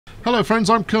Hello friends,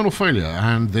 I'm Colonel Failure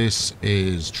and this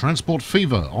is Transport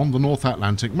Fever on the North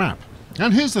Atlantic map.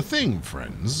 And here's the thing,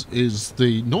 friends, is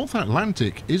the North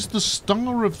Atlantic is the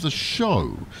star of the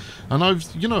show. And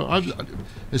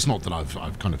it's not that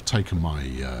I've kind of taken my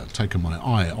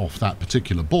eye off that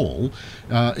particular ball.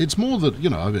 It's more that,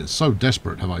 it's so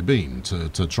desperate have I been to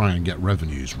try and get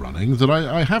revenues running that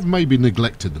I have maybe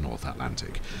neglected the North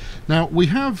Atlantic. Now, we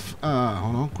have,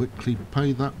 hold on, quickly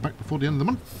pay that back before the end of the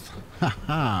month.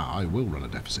 I will run a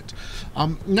deficit.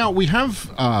 Now, we have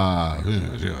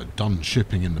done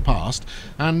shipping in the past,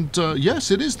 and yes,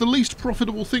 it is the least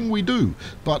profitable thing we do,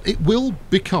 but it will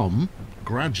become,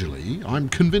 gradually, I'm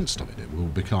convinced of it, it will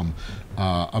become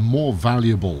a more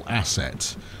valuable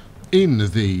asset in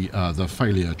the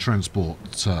failure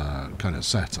transport kind of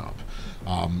setup,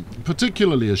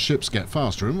 particularly as ships get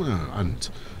faster, and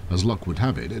as luck would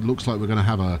have it, it looks like we're going to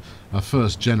have a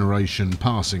first generation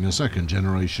passing a second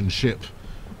generation ship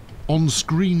on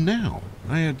screen now.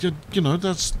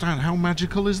 That's how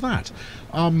magical is that?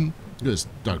 It's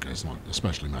not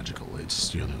especially magical.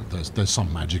 It's there's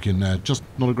some magic in there, just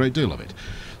not a great deal of it.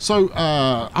 So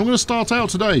I'm going to start out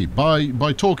today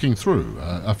by talking through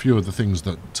a few of the things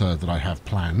that I have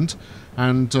planned,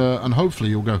 and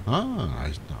hopefully you'll go,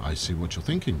 I see what you're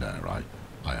thinking there.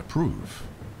 I approve.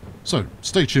 So,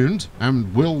 stay tuned,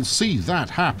 and we'll see that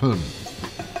happen.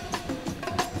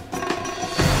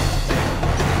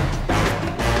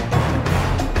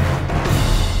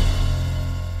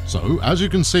 So, as you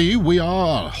can see, we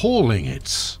are hauling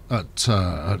it at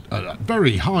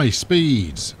very high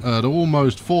speeds, at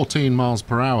almost 14 miles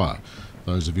per hour.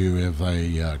 Those of you with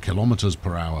a kilometers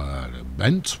per hour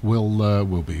bent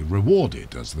will be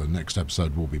rewarded, as the next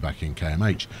episode will be back in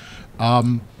KMH.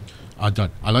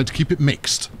 I like to keep it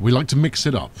mixed. We like to mix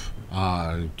it up.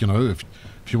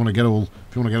 If you want to get all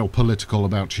political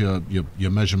about your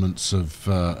measurements of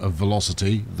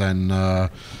velocity, then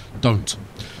don't.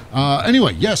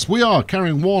 Anyway, yes, we are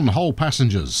carrying one whole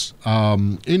passengers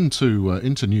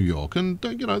into New York, and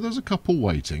there's a couple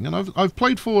waiting, and I've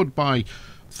played forward by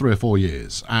 3 or 4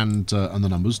 years, and the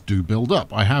numbers do build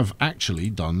up. I have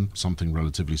actually done something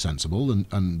relatively sensible,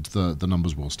 and the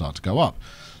numbers will start to go up.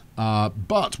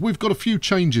 But we've got a few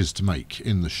changes to make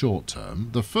in the short term.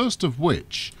 The first of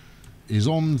which is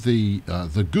on the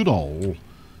good old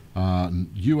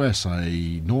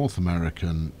USA North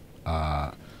American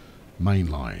main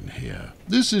line here.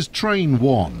 This is Train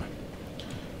 1.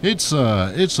 It's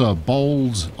a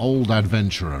bold old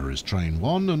adventurer is Train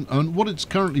 1, and what it's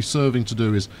currently serving to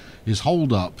do is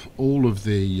hold up all of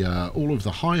the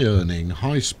high earning,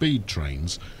 high speed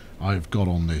trains I've got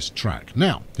on this track.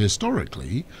 Now,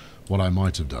 historically, what I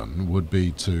might have done would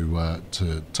be to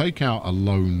take out a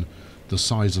loan the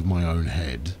size of my own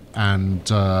head and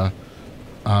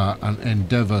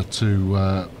endeavour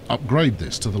to upgrade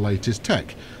this to the latest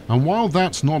tech. And while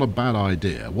that's not a bad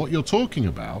idea, what you're talking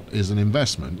about is an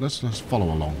investment. Let's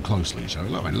follow along closely, shall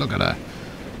we? Look at that.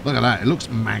 Look at that. It looks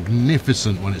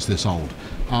magnificent when it's this old.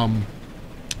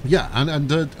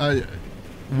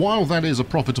 While that is a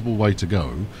profitable way to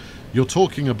go, you're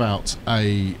talking about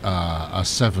a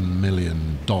 $7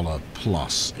 million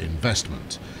plus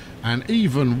investment, and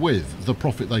even with the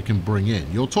profit they can bring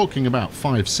in, you're talking about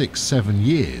 5, 6, 7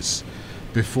 years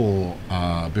before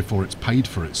it's paid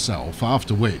for itself.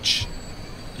 After which,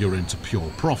 you're into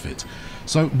pure profit.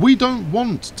 So we don't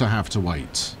want to have to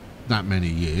wait that many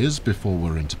years before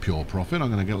we're into pure profit.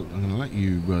 I'm going to let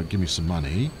you give me some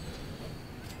money,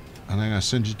 and I'm going to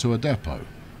send you to a depot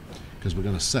because we're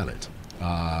going to sell it.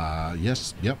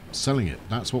 Selling it.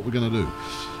 That's what we're going to do.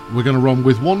 We're going to run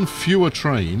with one fewer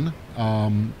train,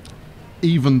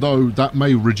 even though that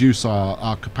may reduce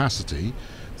our capacity.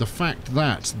 The fact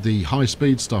that the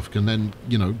high-speed stuff can then,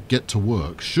 get to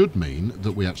work should mean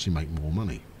that we actually make more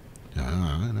money.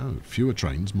 I know, fewer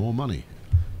trains, more money,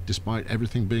 despite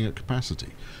everything being at capacity.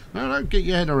 No, get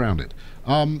your head around it.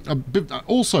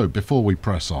 Also, before we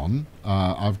press on,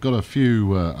 I've got a few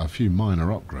minor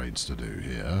upgrades to do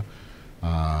here.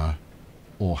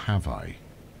 Or have I?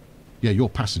 Yeah, your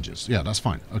passengers. Yeah, that's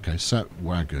fine. Okay, set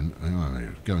wagon.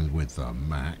 Going with the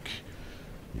Mac.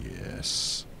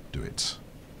 Yes, do it.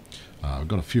 I've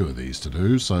got a few of these to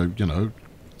do, so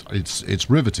it's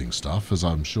riveting stuff, as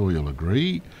I'm sure you'll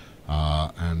agree.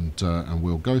 And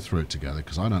we'll go through it together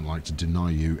because I don't like to deny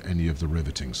you any of the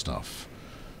riveting stuff.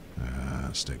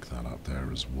 Stick that up there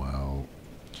as well.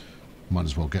 Might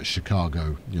as well get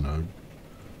Chicago,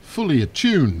 fully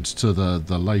attuned to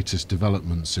the latest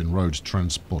developments in road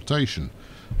transportation.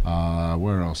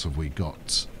 Where else have we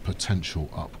got potential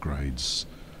upgrades?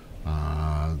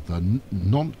 The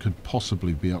Nantes could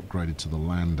possibly be upgraded to the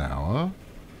Landauer.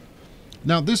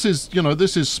 Now this is, you know,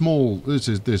 this is small. This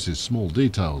is small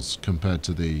details compared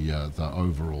to the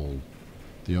overall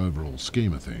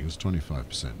scheme of things.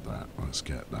 25% that. Let's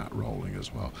get that rolling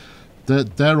as well.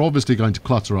 They're obviously going to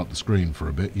clutter up the screen for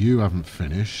a bit. You haven't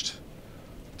finished.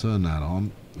 Turn that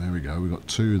on. There we go. We've got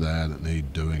 2 there that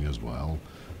need doing as well.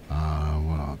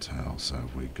 What else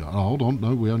have we got? Oh, hold on.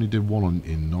 No, we only did 1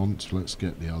 in nonce. Let's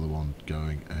get the other one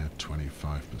going at 25%.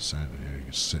 Yeah, you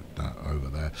can sit that over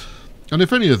there. And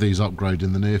if any of these upgrade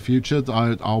in the near future,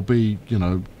 I'll be, you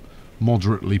know,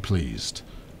 moderately pleased.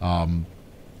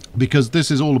 Because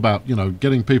this is all about, you know,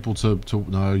 getting people to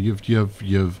no, you've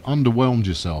underwhelmed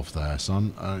yourself there,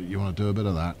 son. You want to do a bit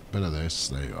of that, bit of this.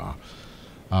 There you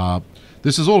are.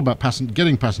 This is all about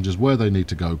getting passengers where they need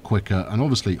to go quicker, and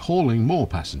obviously hauling more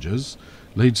passengers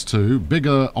leads to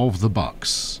bigger of the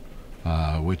bucks,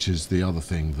 which is the other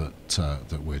thing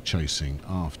that we're chasing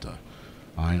after.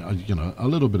 You know, a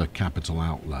little bit of capital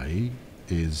outlay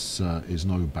is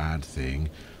no bad thing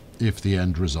if the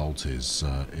end result is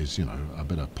you know, a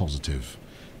bit of positive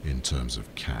in terms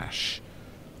of cash.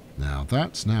 Now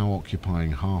that's now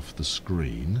occupying half the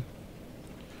screen.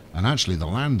 And actually the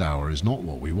Landauer is not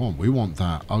what we want. We want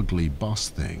that ugly bus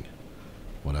thing.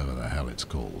 Whatever the hell it's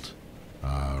called.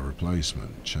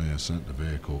 Replacement. Chair centre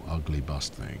vehicle ugly bus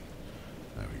thing.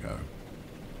 There we go.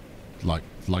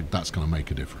 Like that's going to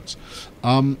make a difference.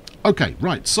 Okay,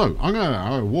 right. So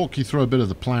I'll walk you through a bit of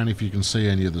the plan if you can see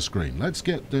any of the screen.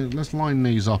 Let's line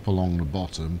these up along the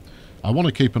bottom. I want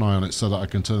to keep an eye on it so that I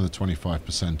can turn the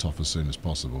 25% off as soon as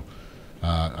possible.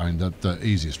 And the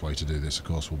easiest way to do this, of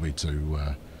course, will be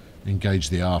to engage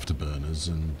the afterburners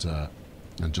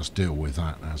and just deal with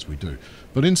that as we do.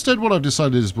 But instead what I've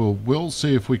decided is we'll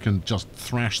see if we can just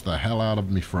thrash the hell out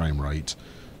of my frame rate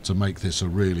to make this a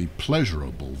really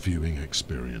pleasurable viewing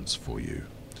experience for you.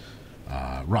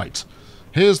 Right,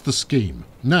 here's the scheme.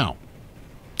 Now,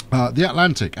 the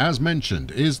Atlantic, as mentioned,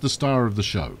 is the star of the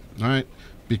show, right?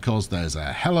 Because there's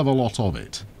a hell of a lot of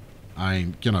it.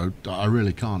 You know, I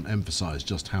really can't emphasize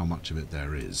just how much of it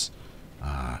there is.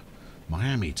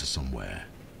 Miami to somewhere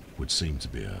would seem to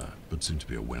be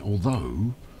a win.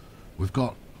 Although we've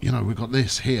got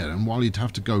this here, and while you'd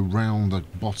have to go round the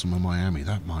bottom of Miami,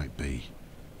 that might be.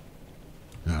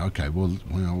 Yeah, okay,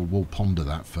 we'll ponder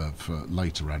that for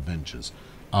later adventures.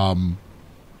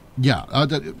 Yeah,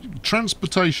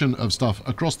 transportation of stuff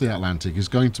across the Atlantic is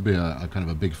going to be a kind of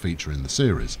a big feature in the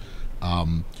series.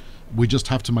 We just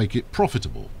have to make it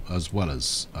profitable as well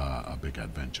as a big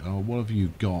adventure. Oh, what have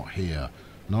you got here?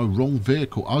 No, wrong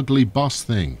vehicle. Ugly bus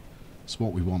thing. That's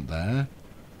what we want there.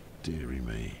 Deary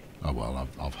me. Oh, well,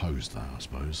 I've hosed that, I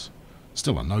suppose.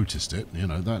 Still, I noticed it. You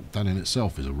know, that in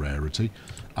itself is a rarity.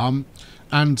 And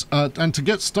to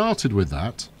get started with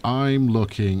that, I'm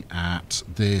looking at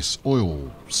this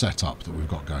oil setup that we've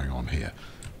got going on here.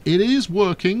 It is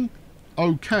working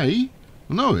okay.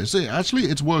 No, it's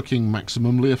working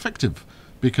maximally effective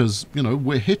because, you know,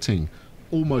 we're hitting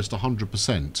almost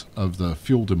 100% of the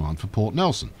fuel demand for Port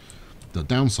Nelson. The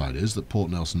downside is that Port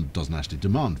Nelson doesn't actually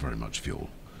demand very much fuel.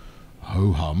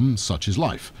 Ho-hum, such is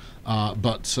life.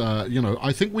 But you know,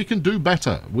 I think we can do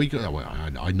better.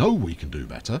 I know we can do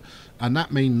better, and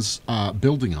that means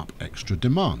building up extra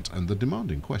demand. And the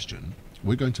demand in question,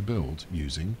 we're going to build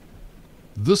using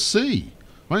the sea.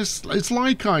 Well, it's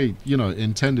like I, you know,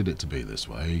 intended it to be this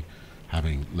way,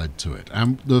 having led to it.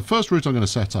 And the first route I'm going to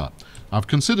set up, I've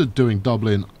considered doing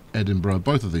Dublin, Edinburgh.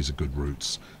 Both of these are good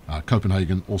routes.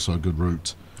 Copenhagen, also a good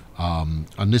route.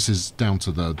 And this is down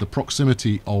to the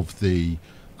proximity of the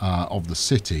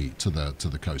city to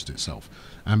the coast itself.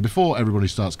 And before everybody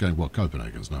starts going, well,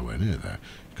 Copenhagen's nowhere near there,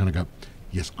 you kind of go,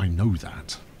 yes, I know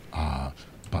that,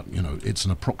 but you know, it's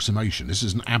an approximation. This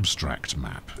is an abstract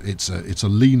map. It's a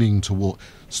leaning toward.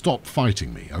 Stop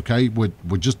fighting me, okay? We're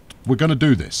going to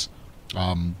do this.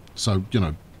 So you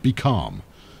know, be calm.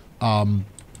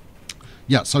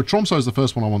 Yeah. So Tromsø is the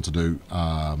first one I want to do.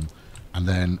 And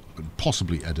then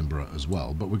possibly Edinburgh as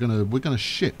well. But we're gonna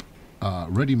ship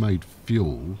ready-made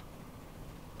fuel.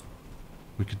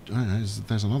 We could.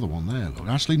 There's another one there. Look.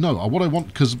 Actually, no. What I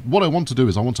want to do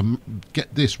is I want to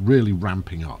get this really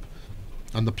ramping up.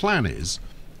 And the plan is,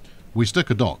 we stick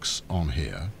a docks on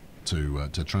here to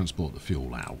transport the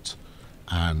fuel out,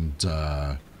 and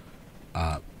the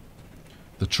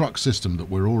truck system that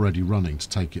we're already running to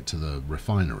take it to the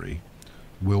refinery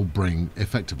will bring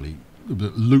effectively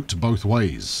loot both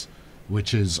ways,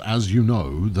 which is, as you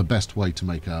know, the best way to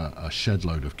make a shed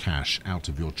load of cash out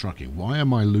of your trucking. Why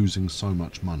am I losing so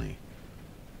much money?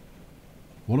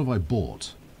 What have I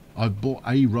bought? I've bought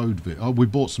a road vehicle. Oh, we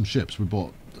bought some ships. We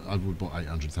bought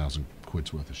 800,000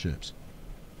 quid's worth of ships.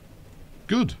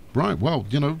 Good. Right. Well,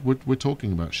 you know, we're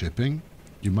talking about shipping.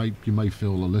 You may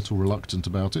feel a little reluctant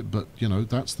about it, but you know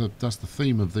that's the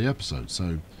theme of the episode.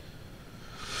 So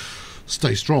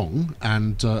stay strong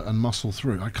and muscle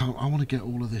through. I want to get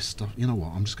all of this stuff. You know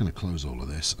what? I'm just going to close all of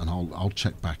this, and I'll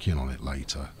check back in on it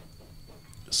later,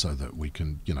 so that we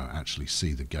can, you know, actually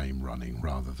see the game running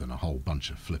rather than a whole bunch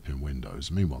of flipping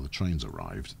windows. Meanwhile, the train's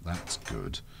arrived. That's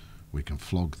good. We can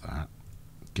flog that.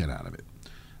 Get out of it.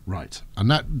 Right,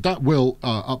 and that will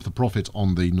up the profit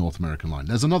on the North American line.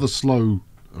 There's another slow,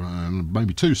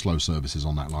 maybe two slow services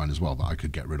on that line as well that I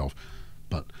could get rid of,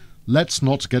 but let's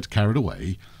not get carried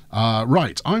away.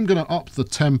 Right, I'm going to up the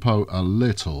tempo a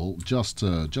little just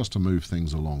to move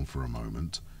things along for a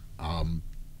moment, and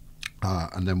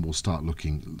then we'll start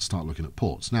looking at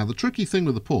ports. Now, the tricky thing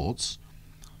with the ports,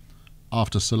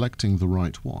 after selecting the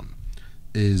right one,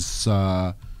 is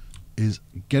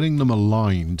getting them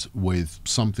aligned with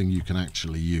something you can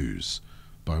actually use.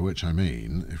 By which I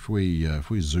mean, if we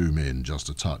zoom in just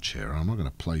a touch here, I'm not going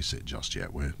to place it just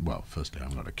yet. Well, firstly, I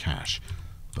haven't got a cache,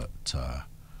 but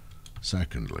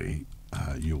secondly,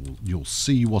 you'll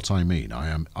see what I mean. I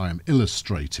am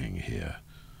illustrating here.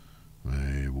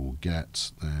 We will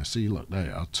get there. See, look, there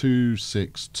you are,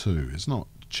 262. It's not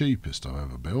the cheapest I've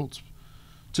ever built.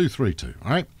 232.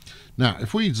 All right. Now,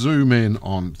 if we zoom in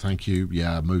on, thank you.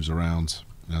 Yeah, it moves around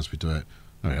as we do it.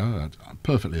 There we go.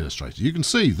 Perfectly illustrated. You can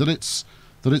see that it's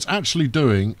actually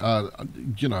doing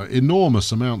you know,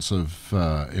 enormous amounts of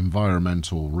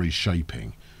environmental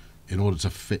reshaping in order to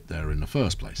fit there in the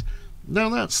first place. Now,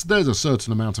 there's a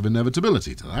certain amount of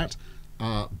inevitability to that,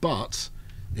 but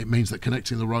it means that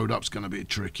connecting the road up is going to be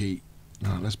tricky.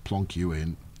 All right, let's plonk you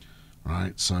in.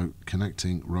 Right, so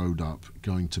connecting road up,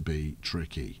 going to be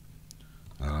tricky.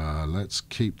 Let's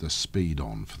keep the speed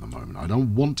on for the moment. I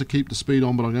don't want to keep the speed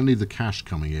on, but I'm going to need the cash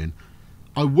coming in.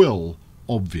 I will,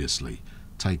 obviously,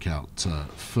 take out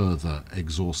further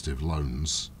exhaustive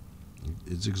loans.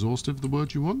 Is exhaustive the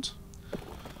word you want?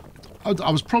 I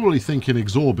was probably thinking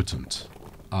exorbitant,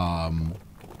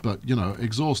 but you know,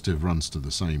 exhaustive runs to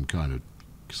the same kind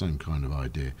of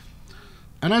idea.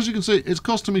 And as you can see, it's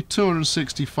costing me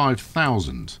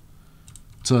 265,000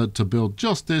 to build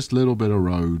just this little bit of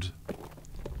road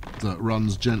that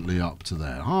runs gently up to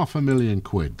there.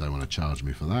 £500,000 they want to charge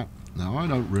me for that. Now, I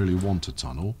don't really want a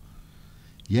tunnel.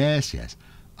 Yes.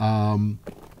 What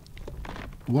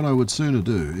I would sooner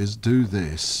do is do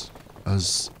this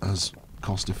as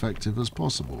cost effective as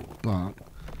possible, but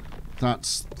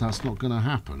that's not going to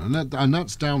happen, and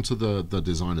that's down to the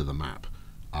design of the map.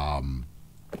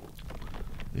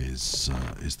 Is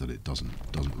that it doesn't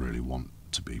really want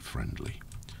to be friendly.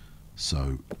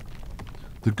 So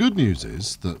the good news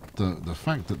is that the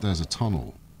fact that there's a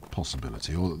tunnel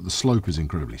possibility, or that the slope is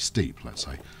incredibly steep, let's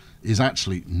say, is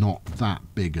actually not that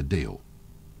big a deal.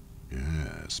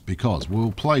 Yes, because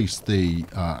we'll place the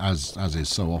as is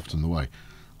so often the way,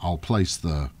 I'll place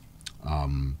the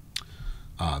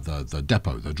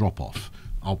depot, the drop-off.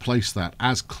 I'll place that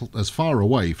as far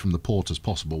away from the port as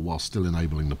possible while still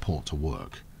enabling the port to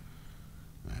work.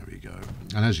 There we go.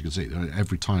 And as you can see,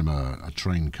 every time a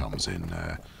train comes in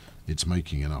there, it's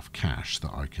making enough cash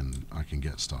that I can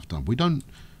get stuff done. We don't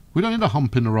need a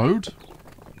hump in the road,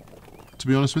 to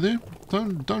be honest with you.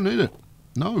 Don't need it.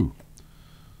 No.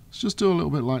 Let's just do a little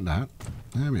bit like that.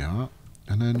 There we are.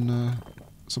 And then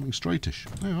something straightish.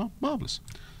 There we are. Marvellous.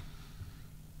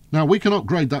 Now, we can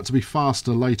upgrade that to be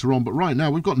faster later on, but right now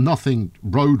we've got nothing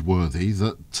roadworthy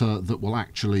that will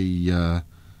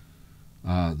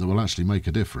actually make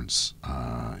a difference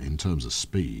in terms of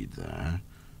speed there.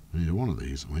 We need one of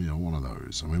these, and we need one of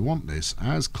those. And we want this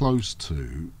as close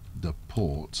to the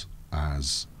port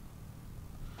as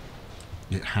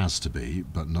it has to be,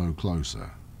 but no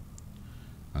closer.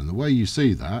 And the way you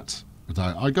see that,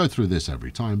 I go through this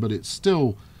every time, but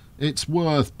it's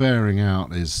worth bearing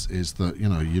out is that, you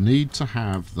know, you need to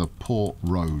have the port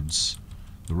roads,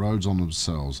 the roads on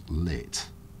themselves,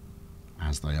 lit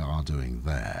as they are doing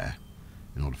there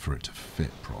in order for it to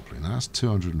fit properly. Now that's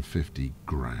 250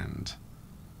 grand,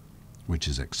 which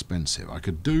is expensive. I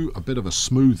could do a bit of a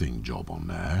smoothing job on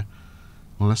there.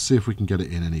 Well, let's see if we can get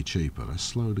it in any cheaper. Let's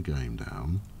slow the game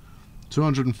down.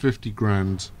 250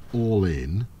 grand all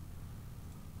in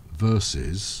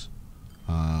versus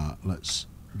let's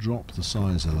drop the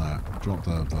size of that, drop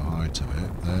the height of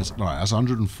it. There's right, that's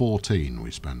 114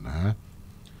 we spent there.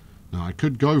 Now I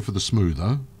could go for the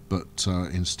smoother, but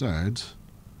instead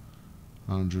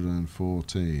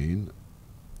 114,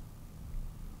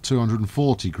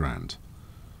 240 grand.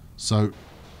 So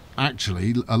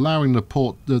actually allowing the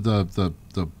port, the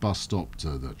bus stop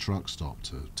to the truck stop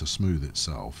to smooth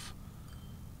itself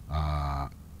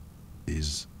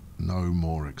is no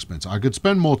more expensive. I could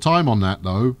spend more time on that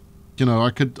though. You know,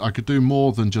 I could do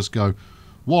more than just go,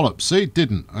 wallop. See,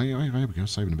 didn't. There we go,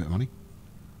 saving a bit of money.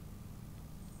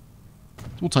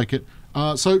 We'll take it.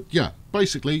 So yeah,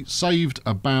 basically saved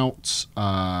about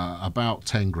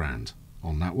 10 grand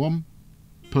on that one.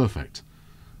 Perfect.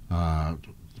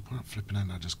 Flipping out,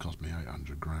 that just cost me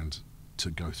 800 grand to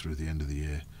go through the end of the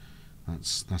year.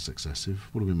 That's excessive.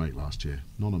 What did we make last year?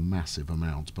 Not a massive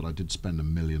amount, but I did spend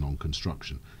 $1 million on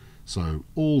construction. So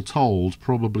all told,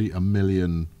 probably $1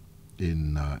 million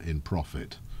in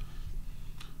profit.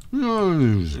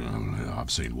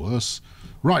 I've seen worse.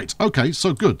 Right, okay,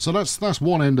 so good. So that's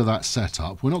one end of that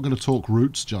setup. We're not going to talk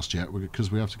routes just yet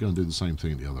because we have to go and do the same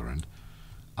thing at the other end.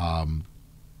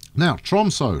 Now,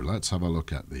 Tromso, let's have a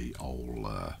look at the old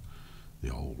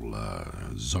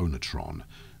Zonatron.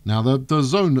 Now, the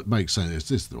zone that makes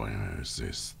sense is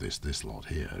this this lot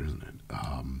here, isn't it?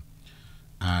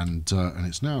 And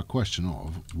it's now a question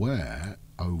of where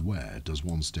does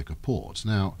one stick a port?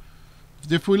 Now,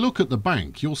 if we look at the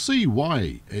bank, you'll see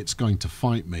why it's going to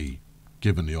fight me,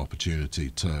 given the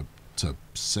opportunity to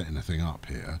set anything up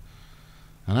here.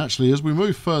 And actually, as we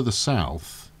move further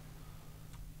south,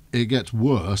 it gets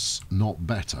worse, not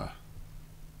better.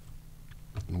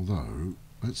 Although,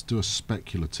 let's do a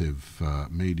speculative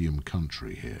medium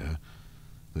country here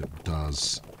that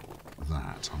does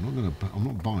that. I'm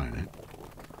not buying it.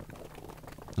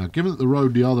 Now, given that the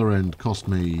road the other end cost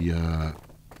me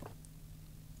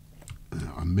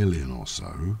 $1 million or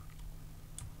so,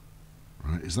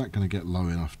 right? Is that going to get low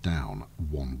enough down?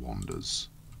 One wonders.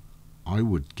 I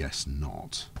would guess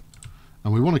not.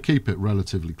 And we want to keep it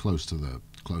relatively close to the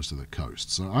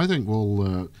coast. So I think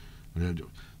we'll.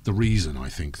 The reason I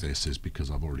think this is because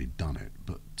I've already done it.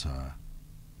 But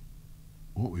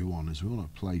what we want is we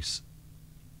want to place.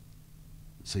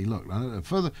 See, look,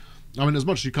 further. I mean, as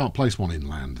much as you can't place one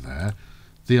inland there,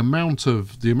 the amount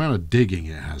of digging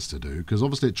it has to do, because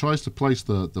obviously it tries to place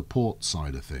the port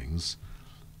side of things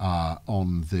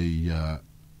on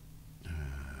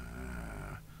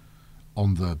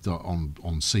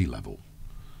sea level.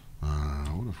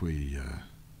 What if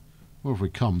we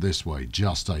come this way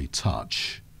just a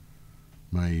touch?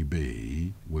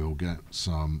 Maybe we'll get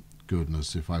some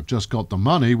goodness. If I've just got the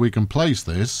money, we can place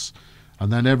this,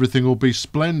 and then everything will be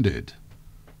splendid.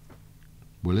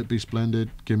 Will it be splendid?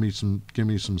 Give me some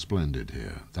splendid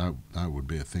here. That would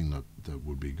be a thing that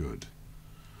would be good.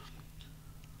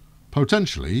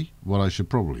 Potentially, what I should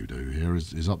probably do here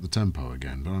is up the tempo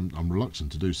again, but I'm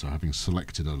reluctant to do so, having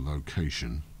selected a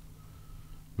location.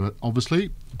 But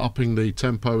obviously, upping the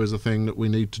tempo is a thing that we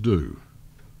need to do.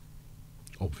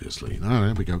 Obviously. No,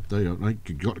 there we go. There you go. Right,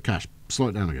 you got the cash. Slow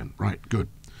it down again. Right, good.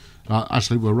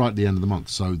 Actually, we're right at the end of the month,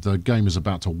 so the game is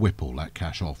about to whip all that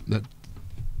cash off.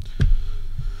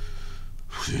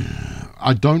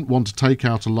 I don't want to take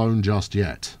out a loan just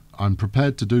yet. I'm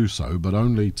prepared to do so, but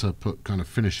only to put kind of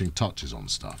finishing touches on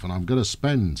stuff. And I'm going to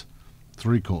spend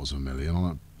 $750,000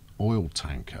 on an oil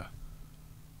tanker.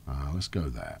 Let's go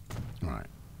there. Right.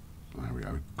 There we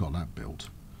go. Got that built.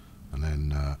 And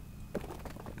then,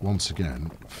 once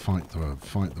again, fight the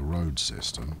road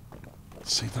system.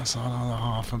 See, that's another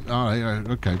half.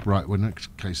 Okay, right. Well, in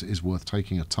that case, it is worth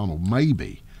taking a tunnel.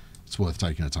 Maybe it's worth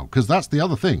taking a tunnel. Because that's the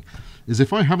other thing, is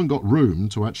if I haven't got room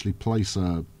to actually place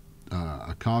a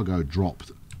cargo drop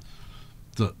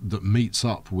that meets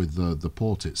up with the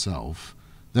port itself,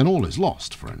 then all is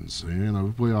lost, friends. You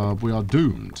know, we are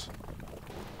doomed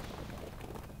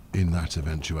in that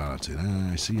eventuality.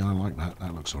 See, I like that.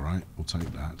 That looks all right. We'll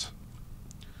take that.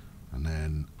 And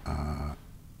then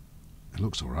it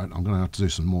looks all right. I'm going to have to do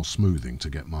some more smoothing to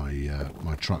get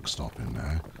my truck stop in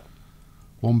there.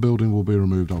 One building will be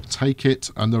removed. I'll take it.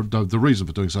 And the reason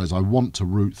for doing so is I want to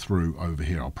route through over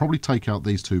here. I'll probably take out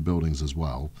these two buildings as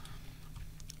well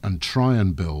and try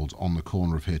and build on the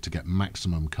corner of here to get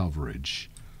maximum coverage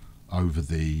over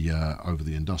the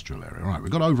industrial area. All right,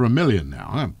 we've got over $1 million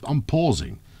now. I'm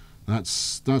pausing.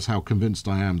 That's how convinced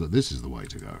I am that this is the way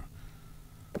to go.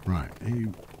 Right,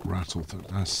 you rattle.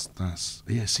 That's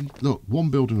yeah. See, look, one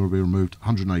building will be removed.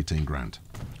 118 grand.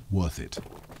 Worth it.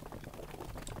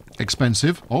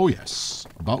 Expensive, oh yes,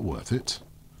 but worth it.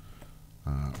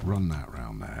 Run that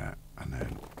round there, and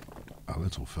then a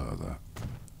little further.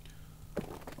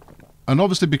 And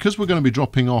obviously, because we're going to be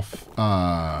dropping off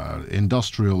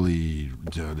industrially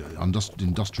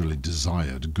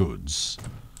desired goods,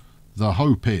 the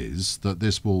hope is that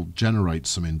this will generate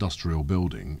some industrial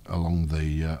building along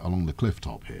the cliff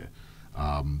top here.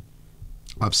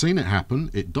 I've seen it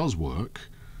happen. It does work.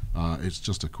 It's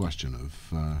just a question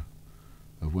of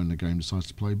when the game decides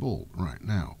to play ball. Right,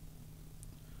 now,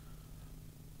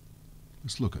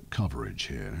 Let's look at coverage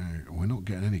here. We're not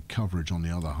getting any coverage on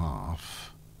the other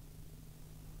half.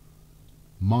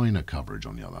 Minor coverage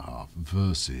on the other half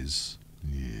versus,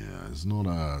 yeah, there's not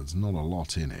a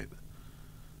lot in it.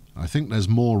 I think there's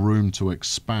more room to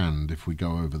expand if we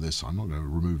go over this. I'm not going to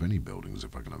remove any buildings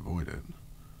if I can avoid it.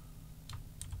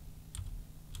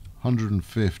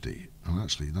 150, and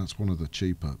actually that's one of the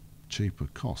cheaper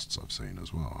costs I've seen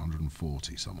as well.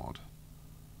 140 some odd.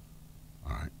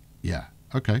 All right, yeah,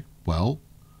 okay. Well,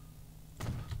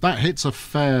 that hits a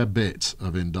fair bit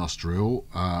of industrial,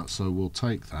 so we'll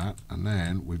take that, and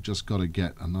then we've just got to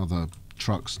get another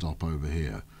truck stop over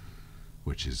here,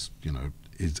 which is, you know,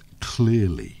 is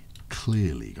clearly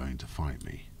going to fight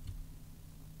me.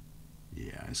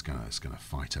 Yeah, it's gonna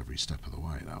fight every step of the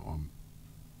way, that one.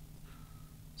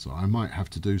 So I might have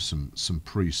to do some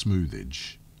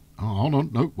pre-smoothage. Oh, hold on,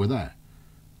 nope, we're there.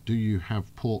 Do you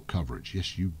have port coverage?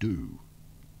 Yes, you do.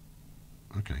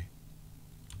 Okay.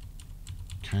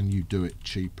 Can you do it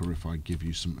cheaper if I give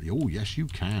you some? Oh, yes, you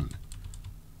can.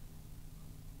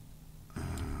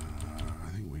 I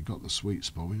think we got the sweet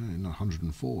spot. We're in the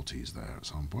 140s there at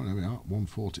some point. There we are.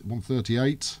 140,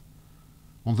 138,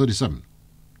 137.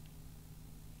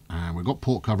 And we've got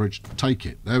port coverage. Take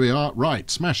it. There we are.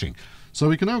 Right, smashing. So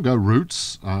we can now go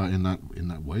routes in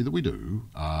that way that we do.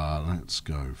 Let's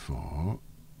go for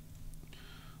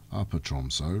Upper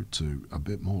Tromsø to a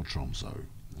bit more Tromsø.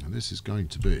 And this is going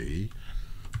to be,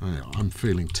 I'm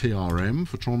feeling TRM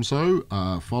for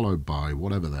Tromsø, followed by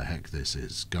whatever the heck this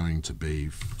is, going to be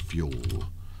fuel.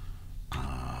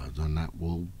 Then that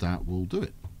will do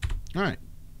it. All right,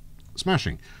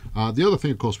 smashing. The other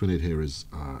thing, of course, we need here is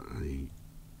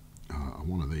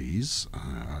one of these,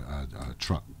 a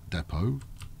truck depot,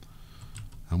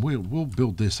 and we'll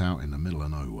build this out in the middle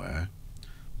of nowhere.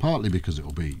 Partly because it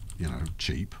will be, you know,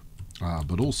 cheap,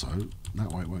 but also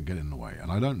that way it won't get in the way.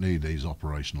 And I don't need these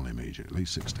operational immediately.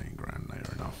 16 grand,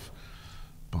 they're enough.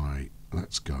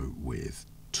 Let's go with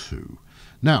 2.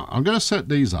 Now I'm going to set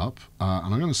these up,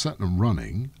 and I'm going to set them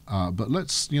running. But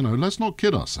let's not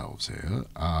kid ourselves here.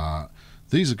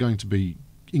 These are going to be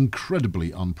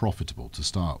incredibly unprofitable to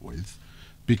start with,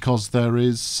 because there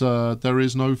is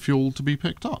no fuel to be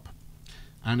picked up.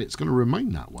 And it's going to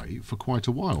remain that way for quite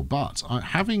a while. But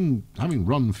having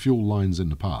run fuel lines in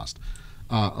the past,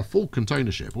 a full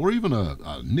container ship, or even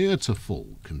a near to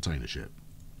full container ship,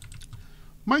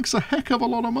 makes a heck of a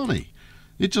lot of money.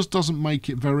 It just doesn't make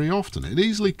it very often. It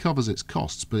easily covers its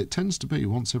costs, but it tends to be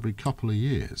once every couple of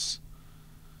years.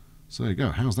 So there you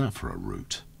go. How's that for a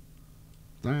route?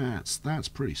 That's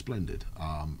pretty splendid.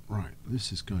 Right,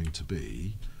 this is going to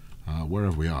be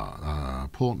wherever we are,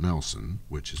 Port Nelson,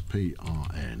 which is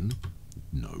PRN,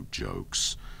 no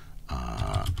jokes,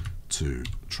 to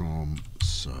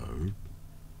Tromsø.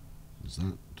 Is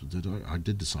that, I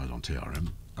did decide on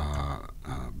TRM.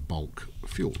 Bulk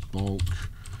fuel.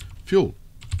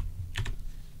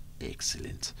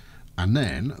 Excellent. And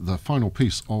then the final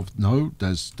piece of,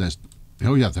 there's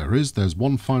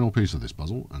one final piece of this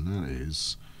puzzle, and that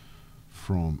is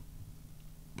from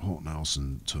Port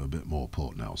Nelson to a bit more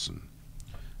Port Nelson,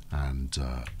 and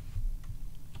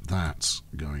that's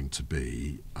going to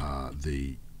be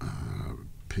the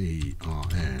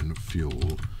PRN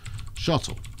fuel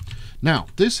shuttle. Now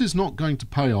this is not going to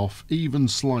pay off even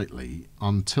slightly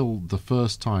until the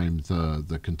first time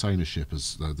the container ship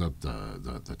has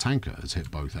the tanker has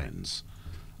hit both ends.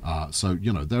 So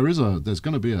you know there's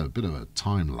going to be a bit of a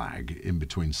time lag in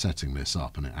between setting this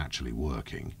up and it actually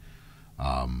working.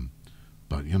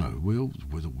 But you know we'll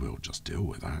just deal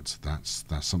with that. That's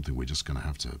something we're just going to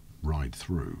have to ride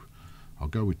through. I'll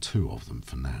go with 2 of them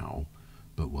for now,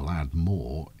 but we'll add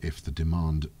more if the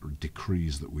demand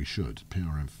decrees that we should.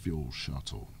 PRM fuel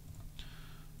shuttle.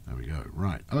 There we go.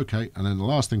 Right. Okay. And then the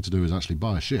last thing to do is actually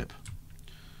buy a ship.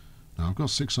 Now I've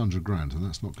got 600 grand, and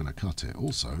that's not going to cut it.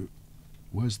 Also,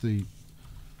 where's the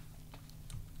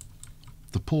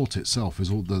port itself?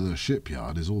 Is all the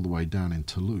shipyard is all the way down in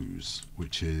Toulouse,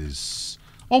 which is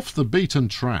off the beaten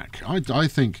track. I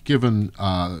think, given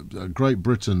Great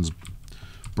Britain's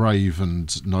brave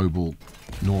and noble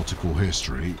nautical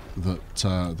history,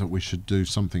 that we should do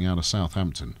something out of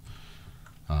Southampton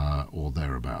or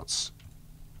thereabouts.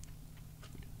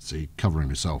 See, covering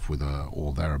myself with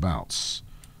or thereabouts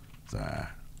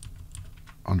there.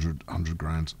 100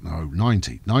 grand, no,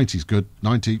 90. 90's good.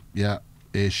 90, yeah,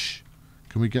 ish.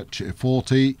 Can we get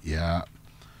 40? Yeah.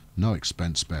 No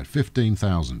expense spared.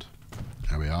 15,000.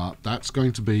 There we are. That's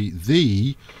going to be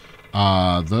the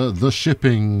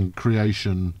shipping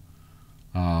creation.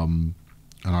 And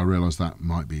I realise that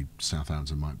might be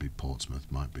Southampton, might be Portsmouth,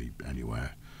 might be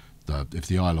anywhere. If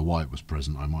the Isle of Wight was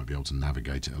present, I might be able to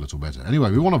navigate it a little better.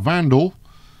 Anyway, we want a Vandal,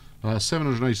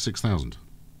 786,000.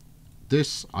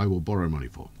 This I will borrow money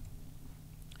for,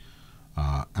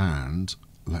 and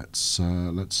let's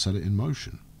set it in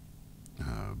motion.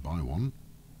 Buy one,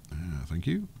 thank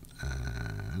you,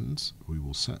 and we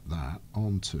will set that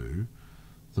onto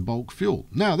the bulk fuel.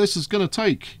 Now this is going to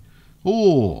take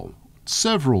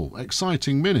several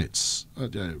exciting minutes,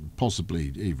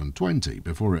 possibly even 20,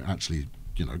 before it actually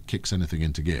kicks anything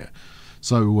into gear.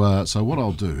 So so what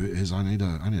I'll do is I need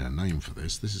a name for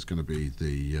this. This is going to be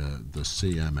the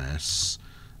CMS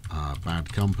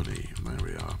Bad Company. There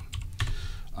we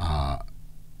are.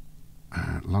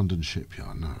 London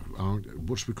Shipyard. No,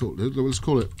 what should we call it? Let's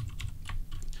call it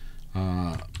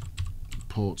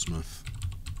Portsmouth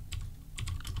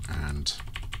and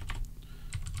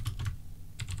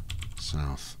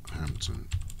Southampton,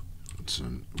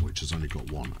 which has only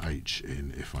got one H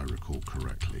in, if I recall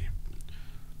correctly.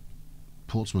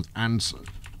 Portsmouth and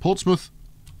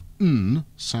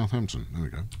Southampton. There we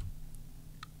go.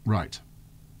 Right.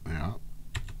 Yeah.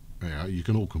 You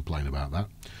can all complain about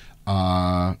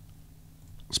that.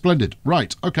 Splendid.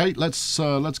 Right. Okay. Let's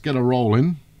get a roll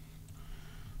in.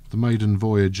 The maiden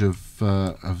voyage of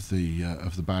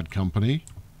the Bad Company.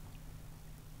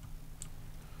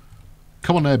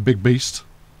 Come on there, big beast.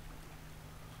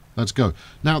 Let's go.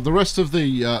 Now the rest of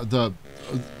the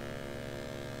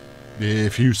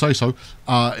if you say so,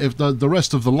 if the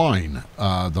rest of the line,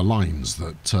 the lines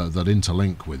that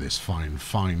interlink with this fine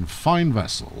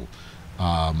vessel,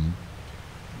 are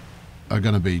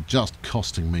going to be just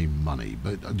costing me money.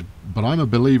 But I'm a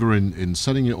believer in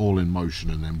setting it all in motion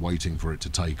and then waiting for it to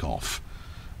take off.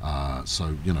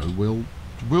 So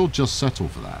we'll just settle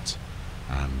for that,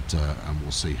 and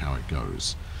we'll see how it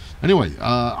goes. Anyway,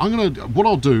 what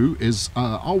I'll do is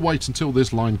I'll wait until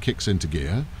this line kicks into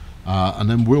gear. And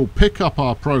then we'll pick up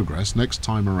our progress next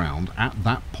time around at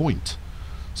that point.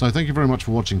 So thank you very much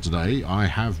for watching today. I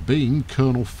have been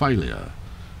Colonel Failure.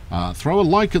 Throw a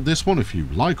like at this one if you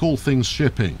like all things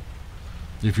shipping.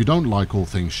 If you don't like all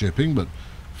things shipping but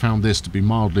found this to be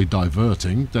mildly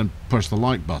diverting, then press the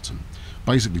like button.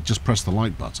 Basically just press the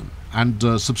like button.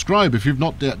 And subscribe if you've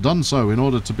not yet done so, in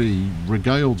order to be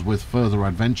regaled with further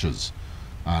adventures.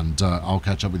 And I'll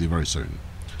catch up with you very soon.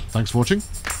 Thanks for watching.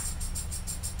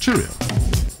 Cheerio.